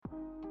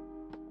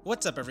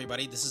What's up,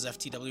 everybody? This is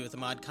FTW with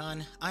Ahmad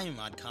Khan. I am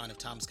Ahmad Khan of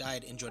Tom's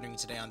Guide, and joining me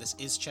today on this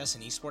Is Chess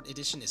an Esport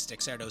edition is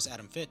Dexerto's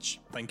Adam Fitch.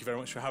 Thank you very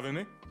much for having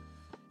me.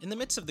 In the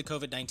midst of the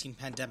COVID-19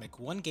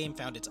 pandemic, one game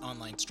found its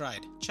online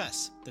stride.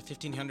 Chess, the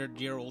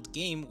 1500-year-old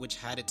game which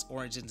had its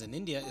origins in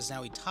India, is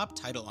now a top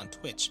title on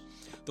Twitch.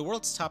 The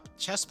world's top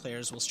chess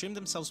players will stream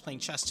themselves playing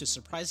chess to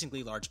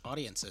surprisingly large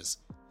audiences.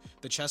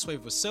 The chess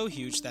wave was so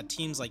huge that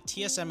teams like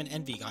TSM and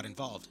Envy got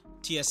involved.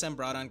 TSM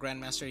brought on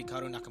Grandmaster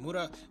Hikaru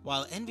Nakamura,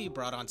 while Envy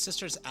brought on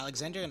sisters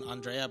Alexandria and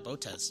Andrea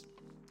Botez.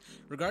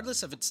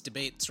 Regardless of its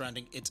debate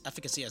surrounding its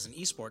efficacy as an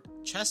esport,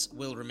 chess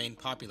will remain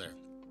popular.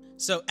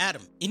 So,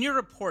 Adam, in your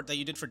report that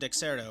you did for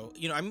Dexerto,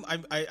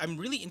 I'm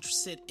really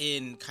interested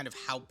in kind of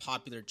how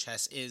popular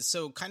chess is.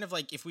 So, kind of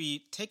like if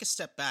we take a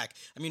step back,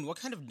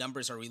 what kind of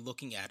numbers are we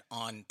looking at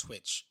on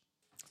Twitch?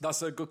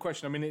 That's a good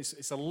question.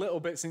 It's a little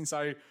bit since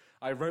I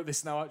wrote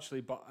this now,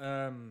 actually, but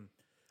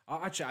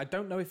I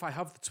don't know if I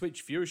have the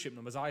Twitch viewership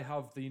numbers. I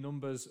have the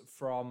numbers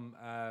from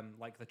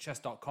like the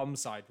chess.com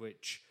side,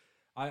 which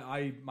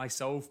I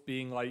myself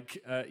being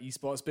like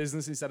esports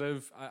business instead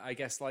of, I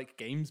guess, like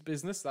games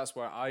business. That's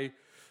where I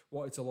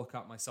wanted to look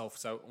at myself.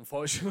 So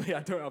unfortunately,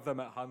 I don't have them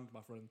at hand,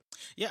 my friend.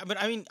 Yeah, but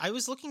I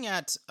was looking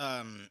at,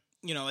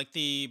 like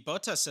the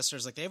Botez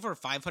sisters, like they have over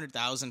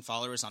 500,000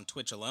 followers on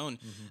Twitch alone.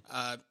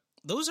 Mm-hmm.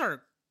 Those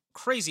are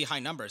crazy high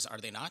numbers, are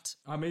they not?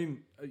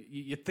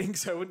 You'd think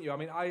so, wouldn't you?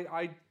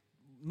 I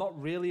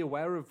not really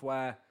aware of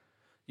where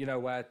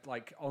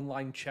like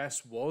online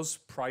chess was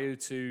prior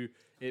to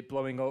it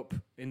blowing up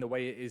in the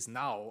way it is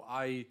now.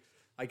 I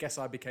guess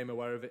I became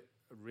aware of it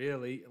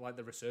really, like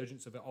the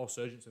resurgence of it, or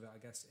surgence of it, I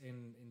guess,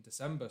 in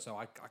December. So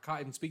I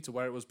can't even speak to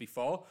where it was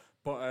before,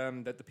 but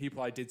that the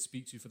people I did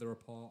speak to for the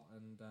report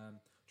and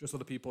just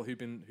other people who've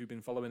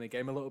been following the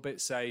game a little bit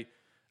say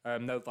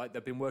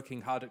they've been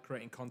working hard at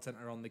creating content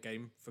around the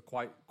game for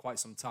quite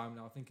some time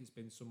now. I think it's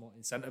been somewhat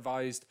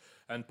incentivized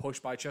and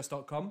pushed by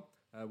chess.com,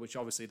 which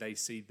obviously they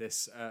see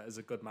this as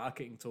a good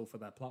marketing tool for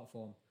their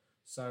platform.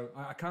 So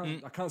I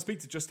can't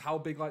speak to just how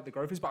big like the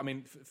growth is, but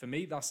for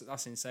me that's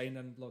insane.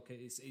 And look,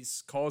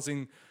 it's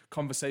causing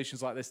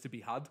conversations like this to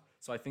be had.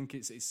 So I think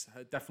it's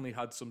definitely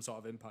had some sort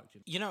of impact.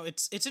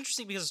 It's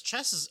interesting because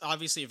chess is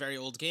obviously a very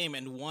old game,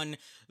 and one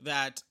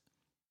that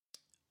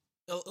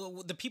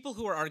the people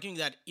who are arguing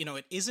that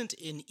it isn't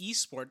an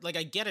esport, like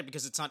I get it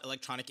because it's not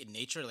electronic in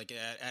nature, like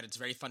at its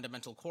very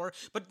fundamental core.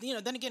 But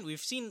then again,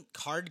 we've seen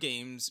card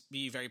games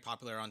be very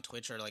popular on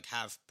Twitch or like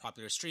have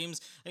popular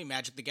streams.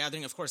 Magic the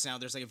Gathering, of course. Now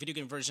there's like a video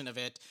game version of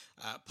it.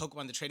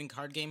 Pokemon, the trading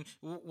card game.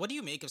 What do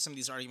you make of some of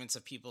these arguments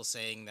of people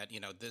saying that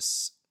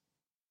this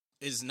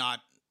is not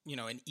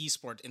an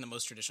esport in the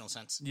most traditional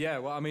sense? Yeah,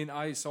 well,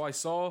 I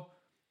saw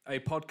a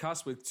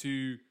podcast with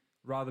two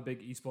rather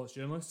big esports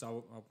journalists.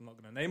 I'm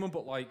not going to name them,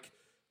 but like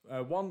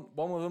one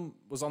of them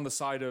was on the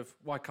side of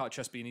why can't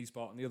chess be an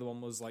esport, and the other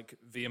one was like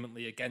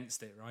vehemently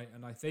against it, right?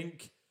 And I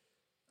think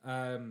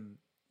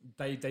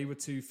they were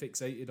too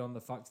fixated on the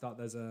fact that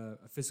there's a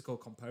physical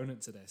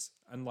component to this,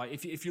 and like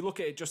if you look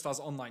at it just as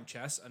online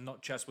chess and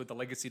not chess with the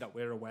legacy that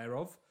we're aware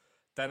of,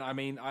 then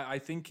I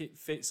think it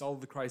fits all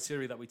the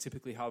criteria that we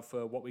typically have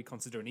for what we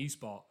consider an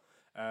esport.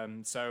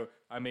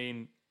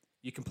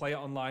 You can play it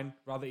online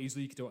rather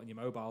easily. You can do it on your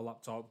mobile,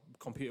 laptop,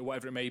 computer,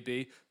 whatever it may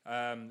be.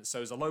 So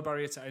there's a low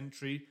barrier to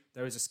entry.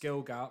 There is a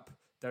skill gap.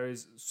 There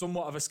is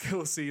somewhat of a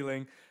skill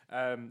ceiling.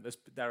 There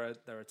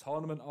are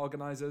tournament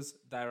organisers.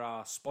 There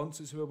are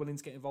sponsors who are willing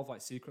to get involved,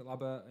 like Secret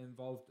Lab are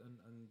involved,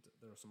 and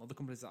there are some other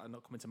companies that are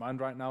not coming to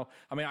mind right now.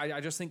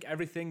 I just think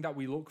everything that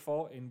we look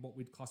for in what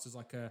we'd class as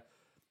like a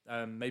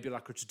maybe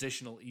like a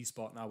traditional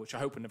esport now, which I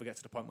hope we never get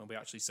to the point when we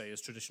actually say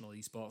as traditional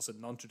esports and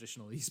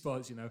non-traditional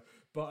esports,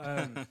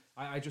 But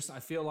I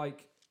feel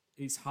like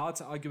it's hard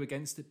to argue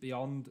against it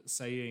beyond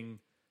saying,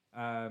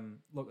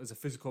 look, there's a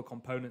physical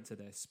component to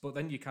this. But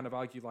then you kind of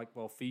argue like,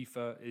 well,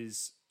 FIFA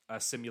is a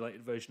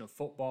simulated version of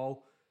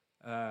football.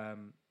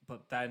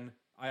 But then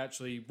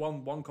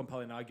one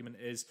compelling argument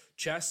is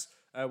chess,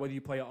 whether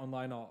you play it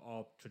online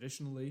or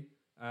traditionally,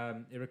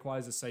 it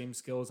requires the same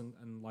skills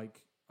and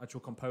like actual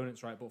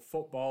components, right? But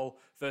football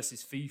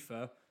versus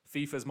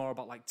FIFA's more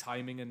about like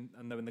timing and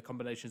knowing the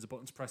combinations of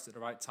buttons pressed at the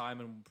right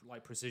time and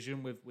like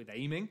precision with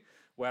aiming.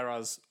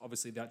 Whereas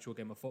obviously the actual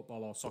game of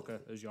football or soccer,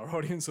 as your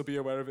audience will be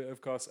aware of it,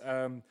 of course,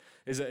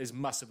 is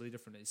massively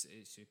different.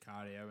 It's your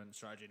cardio and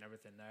strategy and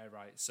everything there,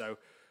 right? So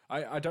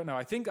I don't know.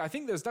 I think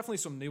there's definitely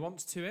some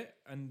nuance to it,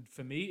 and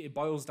for me, it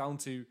boils down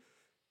to: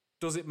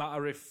 does it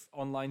matter if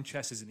online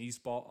chess is an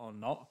esport or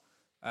not?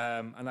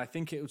 And I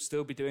think it would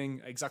still be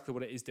doing exactly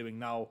what it is doing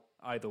now,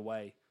 either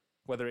way,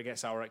 whether it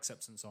gets our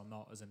acceptance or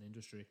not as an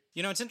industry.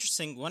 It's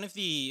interesting. One of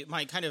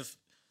my kind of,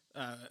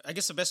 I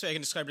guess the best way I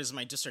can describe it is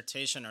my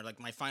dissertation, or like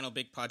my final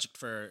big project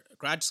for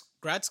grad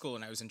school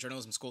when I was in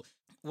journalism school,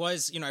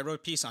 was, I wrote a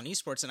piece on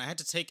esports, and I had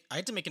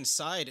to make an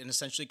aside and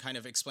essentially kind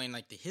of explain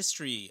like the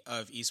history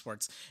of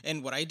esports.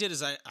 And what I did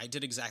is I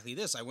did exactly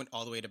this. I went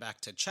all the way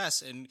back to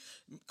chess and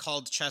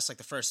called chess like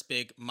the first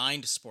big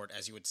mind sport,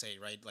 as you would say,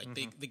 right? Like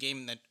the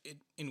game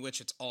in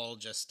which it's all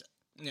just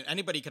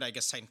anybody could, I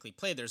guess, technically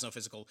play. There's no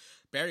physical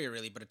barrier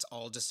really, but it's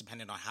all just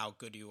dependent on how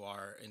good you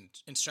are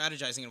in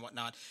strategizing and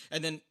whatnot.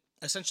 And then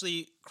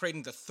essentially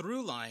creating the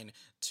through line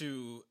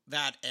to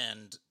that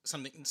end,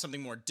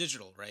 something more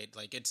digital, right?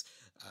 Like it's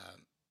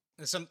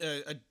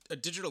a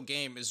digital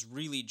game is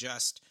really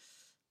just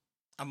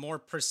a more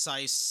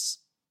precise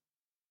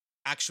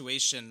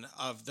actuation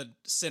of the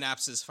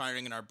synapses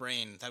firing in our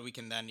brain that we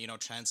can then,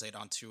 translate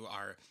onto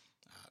our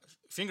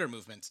finger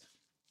movements.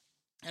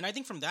 And I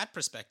think from that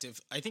perspective,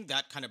 I think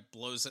that kind of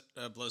blows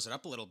it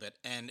up a little bit,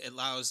 and it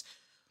allows,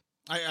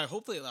 I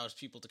hopefully allows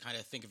people to kind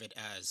of think of it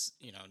as,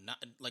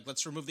 not like,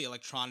 let's remove the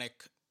electronic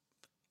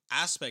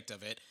aspect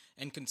of it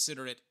and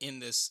consider it in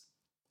this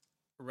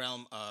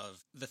realm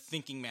of the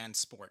thinking man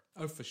sport.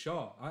 Oh, for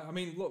sure. I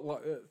mean, look,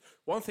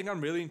 one thing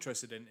I'm really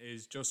interested in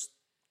is just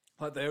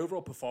like the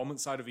overall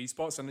performance side of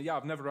esports. And yeah,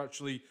 I've never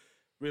actually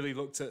really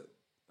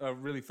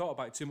really thought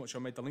about it too much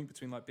or made the link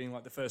between like being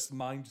like the first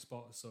mind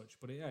sport as such.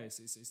 But yeah,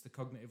 it's the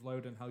cognitive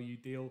load and how you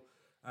deal,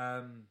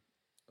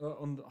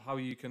 on how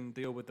you can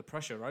deal with the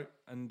pressure, right?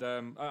 And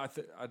I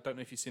don't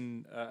know if you've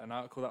seen an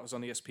article that was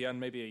on ESPN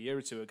maybe a year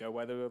or two ago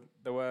where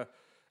there were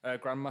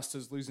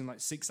grandmasters losing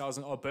like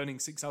 6,000 or burning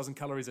 6,000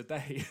 calories a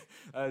day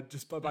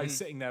just by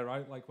sitting there,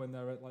 right? Like when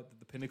they're at like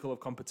the pinnacle of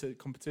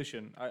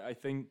competition. I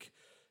think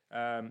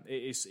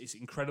it's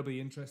incredibly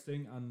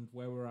interesting, and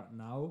where we're at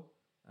now,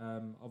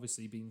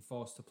 obviously being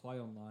forced to play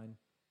online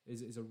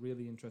is a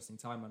really interesting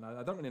time, and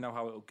I don't really know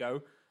how it'll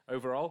go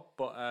overall,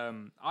 but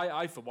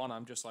I for one,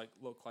 I'm just like,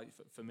 look, like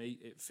for me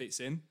it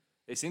fits in.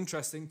 It's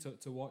interesting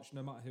to watch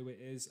no matter who it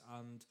is,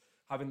 and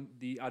having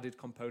the added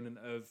component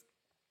of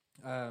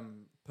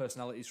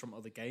personalities from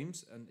other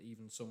games and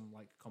even some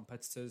like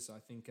competitors. I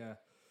think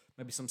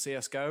maybe some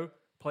CSGO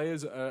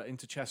players are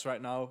into chess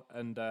right now,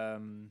 and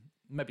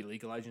maybe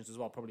League of Legends as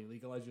well, probably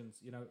League of Legends.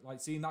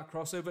 Like seeing that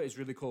crossover is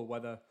really cool,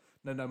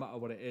 no matter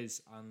what it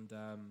is. And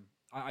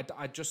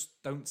I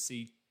just don't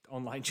see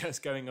online chess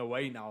going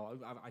away now.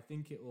 I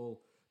think it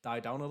will die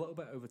down a little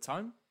bit over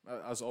time,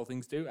 as all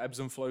things do, ebbs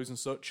and flows and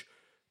such.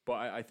 But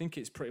I think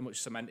it's pretty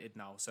much cemented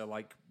now. So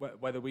like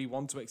whether we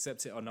want to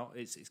accept it or not,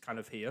 it's kind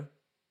of here.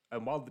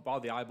 And while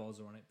the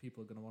eyeballs are on it,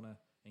 people are going to want to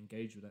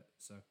engage with it.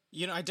 So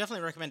I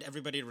definitely recommend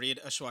everybody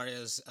read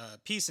Aishwarya's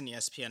piece in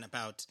ESPN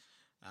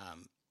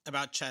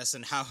about chess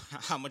and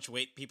how much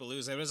weight people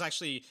lose. It was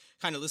actually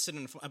kind of listed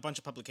in a bunch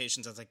of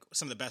publications as like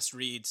some of the best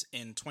reads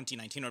in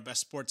 2019 or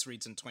best sports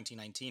reads in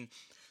 2019.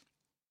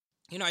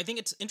 I think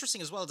it's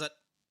interesting as well that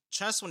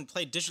chess, when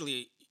played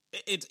digitally,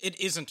 it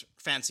isn't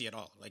fancy at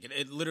all. Like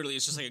it literally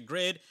is just like a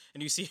grid,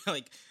 and you see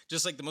like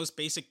just like the most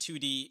basic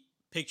 2D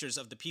pictures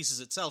of the pieces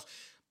itself.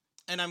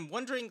 And I'm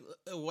wondering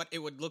what it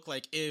would look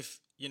like if,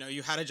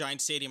 you had a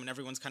giant stadium and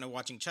everyone's kind of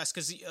watching chess,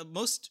 because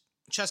most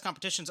chess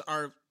competitions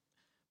are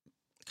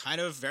kind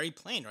of very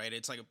plain, right?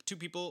 It's like two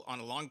people on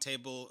a long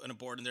table and a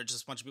board, and they're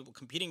just a bunch of people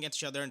competing against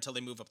each other until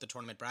they move up the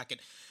tournament bracket.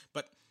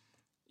 But,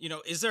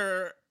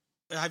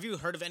 have you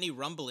heard of any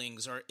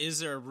rumblings, or is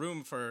there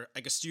room for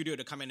like a studio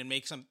to come in and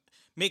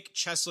make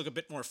chess look a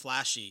bit more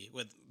flashy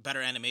with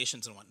better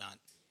animations and whatnot?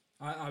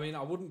 I mean,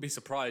 I wouldn't be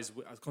surprised,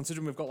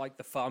 considering we've got like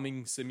the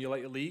farming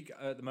simulator league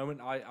at the moment.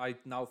 I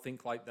now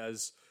think like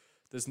there's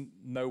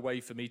no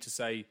way for me to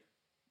say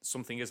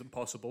something isn't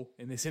possible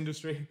in this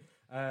industry,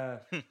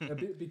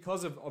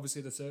 because of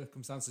obviously the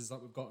circumstances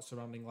that we've got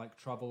surrounding like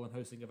travel and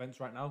hosting events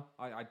right now.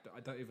 I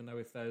don't even know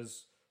if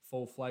there's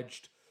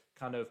full-fledged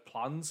kind of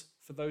plans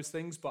for those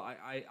things, but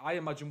I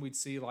imagine we'd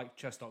see like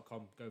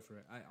chess.com go for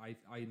it.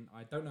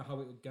 I don't know how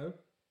it would go,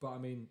 but I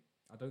mean,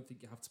 I don't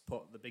think you have to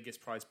put the biggest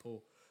prize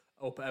pool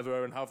up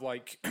ever and have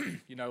like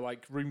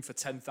like room for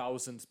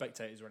 10,000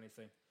 spectators or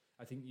anything.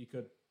 I think you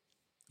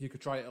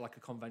could try it at like a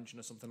convention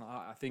or something like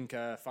that. I think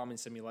Farming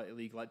Simulator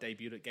League like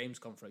debuted at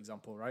Gamescom, for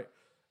example, right?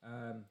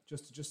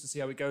 Just to see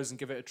how it goes and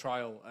give it a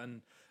trial.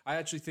 And I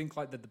actually think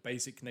like the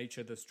basic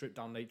nature, the stripped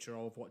down nature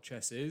of what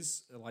chess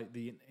is, like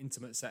the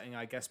intimate setting,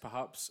 I guess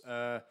perhaps.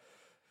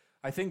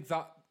 I think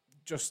that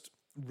just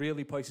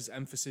really places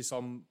emphasis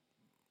on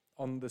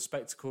the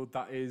spectacle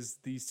that is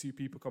these two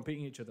people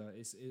competing each other.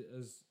 It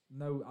has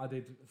no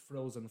added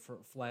frills and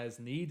flares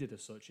needed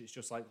as such. It's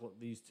just like, look,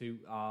 these two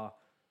are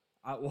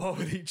at war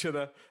with each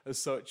other as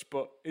such,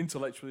 but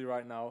intellectually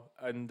right now.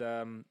 And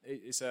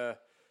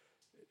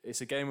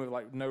it's a game with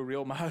like no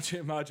real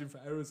margin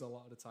for errors a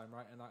lot of the time,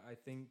 right? And I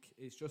think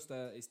it's just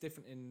it's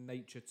different in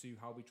nature to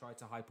how we try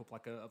to hype up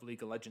like a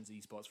League of Legends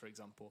esports, for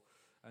example.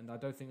 And I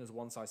don't think there's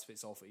one size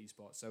fits all for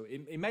esports. So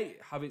it may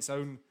have its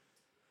own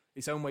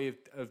way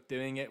of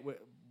doing it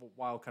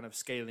while kind of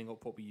scaling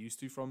up what we used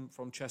to from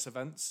chess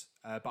events.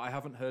 But I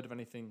haven't heard of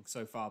anything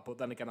so far. But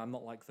then again, I'm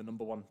not like the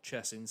number one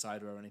chess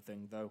insider or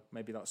anything, though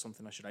maybe that's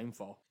something I should aim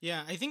for.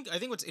 Yeah, I think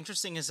what's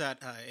interesting is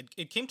that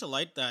it came to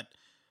light that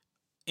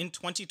in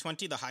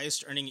 2020, the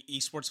highest earning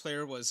esports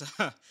player was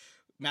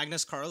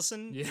Magnus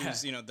Carlsen,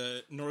 who's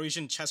the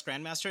Norwegian chess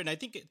grandmaster. And I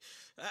think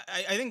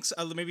I think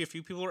maybe a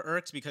few people were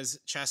irked because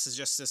chess is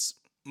just this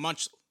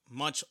much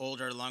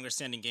older, longer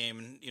standing game,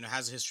 and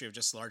has a history of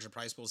just larger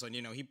prize pools. And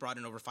he brought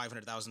in over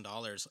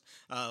 $500,000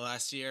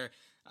 last year.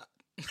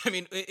 I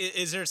mean,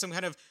 is there some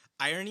kind of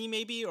irony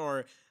maybe,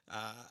 or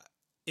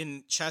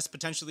in chess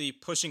potentially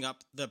pushing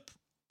up the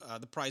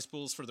prize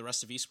pools for the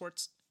rest of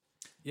esports?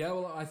 Yeah,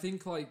 well, I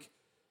think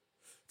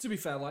to be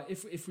fair,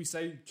 if we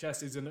say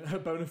chess is a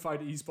bona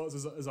fide esports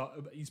as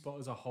esport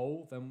as a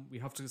whole, then we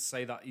have to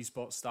say that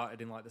esports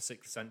started in the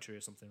 6th century or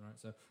something, right?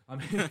 So I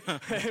mean,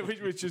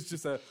 which is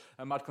just a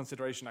mad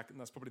consideration.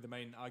 That's probably the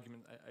main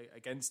argument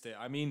against it.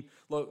 I mean,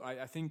 look,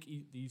 I think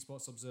the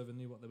Esports Observer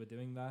knew what they were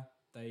doing there.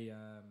 They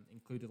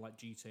included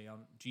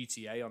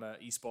GTA on an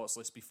esports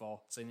list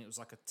before, saying it was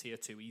like a tier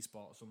 2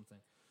 esport or something.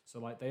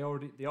 So they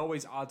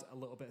always add a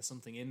little bit of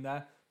something in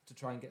there to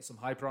try and get some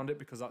hype around it,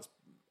 because that's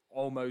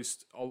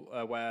almost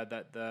where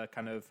that the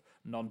kind of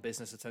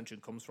non-business attention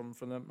comes from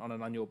them on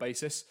an annual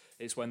basis.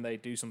 It's when they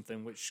do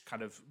something which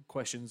kind of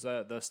questions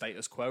the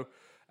status quo.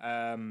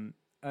 And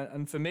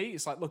for me,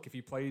 it's look, if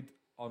you played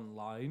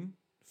online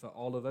for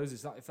all of those,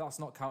 if that's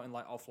not counting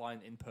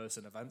offline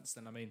in-person events,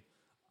 then I mean,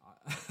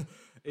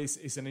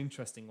 it's an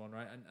interesting one,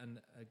 right? And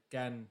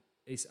again,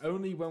 it's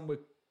only when we're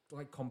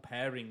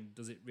comparing,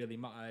 does it really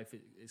matter if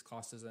it is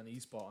classed as an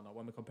esport or not,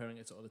 when we're comparing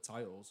it to other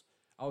titles.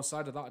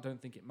 Outside of that, I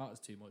don't think it matters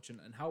too much. And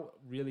how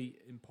really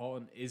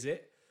important is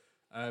it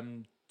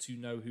to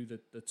know who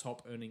the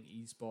top earning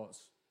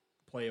esports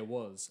player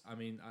was? I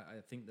mean, I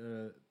think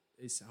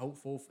it's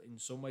helpful in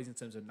some ways in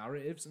terms of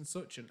narratives and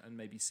such, and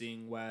maybe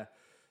seeing where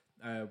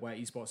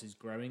esports is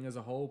growing as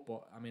a whole.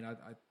 But I mean,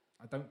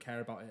 I don't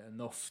care about it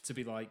enough to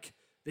be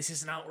this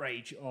is an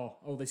outrage, or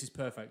this is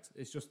perfect.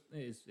 It's just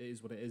it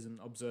is what it is, and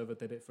Observer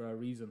did it for a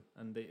reason,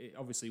 and it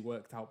obviously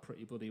worked out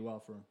pretty bloody well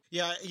for him.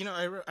 Yeah,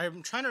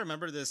 I'm trying to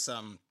remember this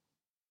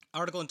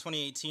article in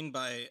 2018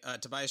 by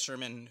Tobias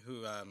Sherman,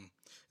 who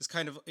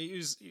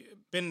he's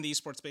been in the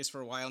esports space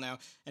for a while now,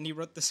 and he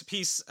wrote this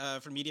piece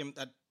for Medium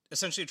that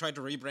essentially tried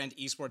to rebrand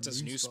esports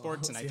as new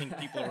sports, and I think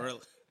people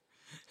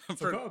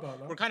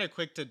were kind of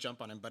quick to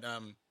jump on him, but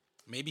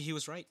maybe he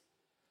was right.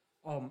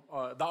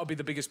 That would be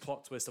the biggest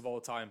plot twist of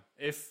all time.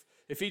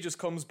 If he just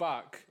comes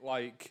back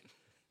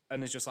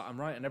and is just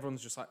I'm right, and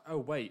everyone's just oh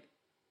wait,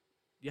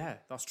 yeah,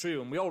 that's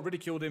true, and we all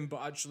ridiculed him,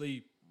 but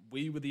actually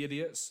we were the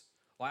idiots.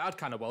 I'd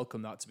kind of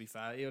welcome that, to be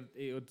fair.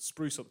 It would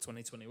spruce up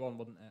 2021,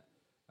 wouldn't it?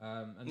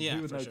 And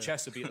who would know, sure.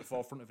 Chess would be at the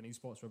forefront of an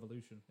esports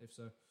revolution, if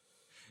so.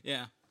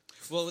 Yeah.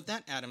 Well, with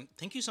that, Adam,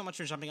 thank you so much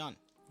for jumping on.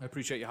 I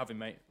appreciate you having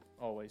me,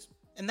 always.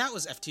 And that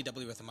was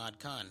FTW with Ahmad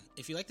Khan.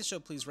 If you like the show,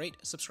 please rate,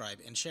 subscribe,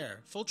 and share.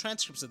 Full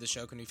transcripts of the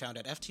show can be found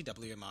at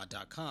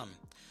ftwahmad.com.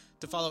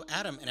 To follow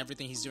Adam and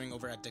everything he's doing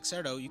over at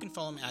Dexerto, you can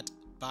follow him at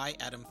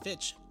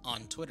 @byadamfitch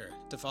on Twitter.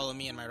 To follow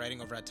me and my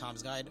writing over at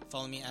Tom's Guide,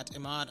 follow me at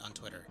Ahmad on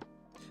Twitter.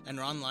 And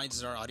Ron Lydes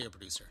is our audio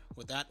producer.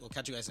 With that, we'll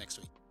catch you guys next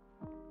week.